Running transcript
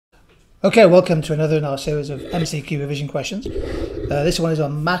Okay, welcome to another in our series of MCQ revision questions. This one is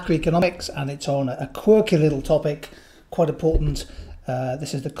on macroeconomics and it's on a quirky little topic, quite important.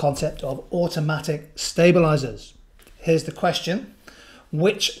 This is the concept of automatic stabilisers. Here's the question.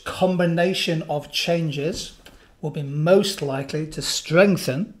 Which combination of changes will be most likely to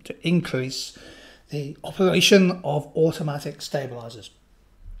strengthen, to increase the operation of automatic stabilisers?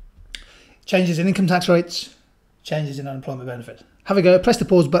 Changes in income tax rates, changes in unemployment benefit. Have a go, press the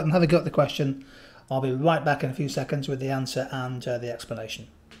pause button, have a go at the question. I'll be right back in a few seconds with the answer and the explanation.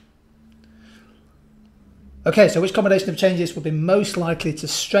 Okay, so which combination of changes will be most likely to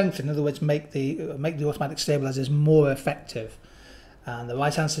strengthen, in other words, make the automatic stabilisers more effective? And the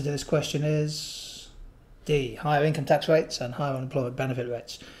right answer to this question is D, higher income tax rates and higher unemployment benefit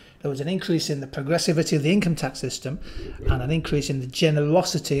rates. There was an increase in the progressivity of the income tax system and an increase in the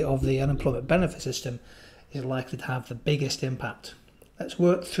generosity of the unemployment benefit system is likely to have the biggest impact. Let's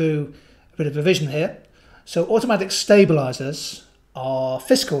work through a bit of revision here. So automatic stabilisers are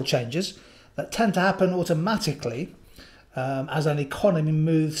fiscal changes that tend to happen automatically as an economy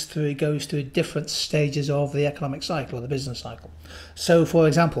goes through different stages of the economic cycle or the business cycle. So for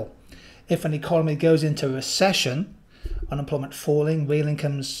example, if an economy goes into recession, unemployment falling, real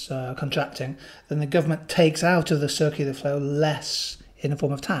incomes contracting, then the government takes out of the circular flow less in the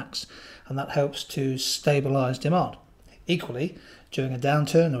form of tax, and that helps to stabilise demand. Equally, during a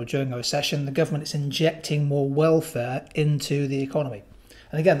downturn or during a recession, the government is injecting more welfare into the economy.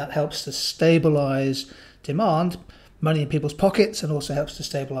 And again, that helps to stabilise demand, money in people's pockets, and also helps to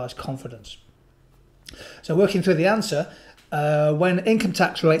stabilise confidence. So working through the answer, when income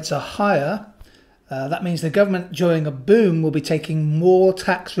tax rates are higher, that means the government during a boom will be taking more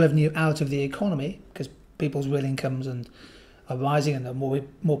tax revenue out of the economy because people's real incomes are rising and there are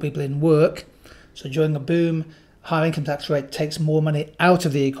more people in work. So during a boom, higher income tax rate takes more money out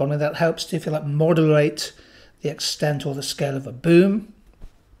of the economy. That helps to, if you like, moderate the extent or the scale of a boom.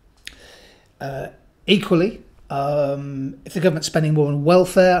 Equally, if the government's spending more on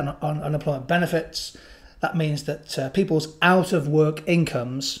welfare and on unemployment benefits, that means that people's out of work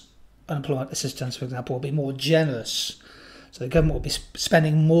incomes, unemployment assistance, for example, will be more generous. So the government will be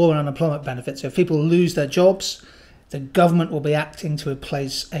spending more on unemployment benefits. So if people lose their jobs, the government will be acting to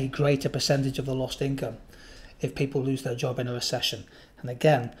replace a greater percentage of the lost income if people lose their job in a recession. And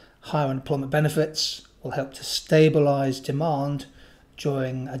again, higher unemployment benefits will help to stabilise demand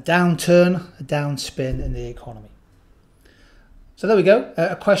during a downturn, a downspin in the economy. So there we go,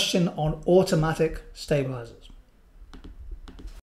 a question on automatic stabilisers.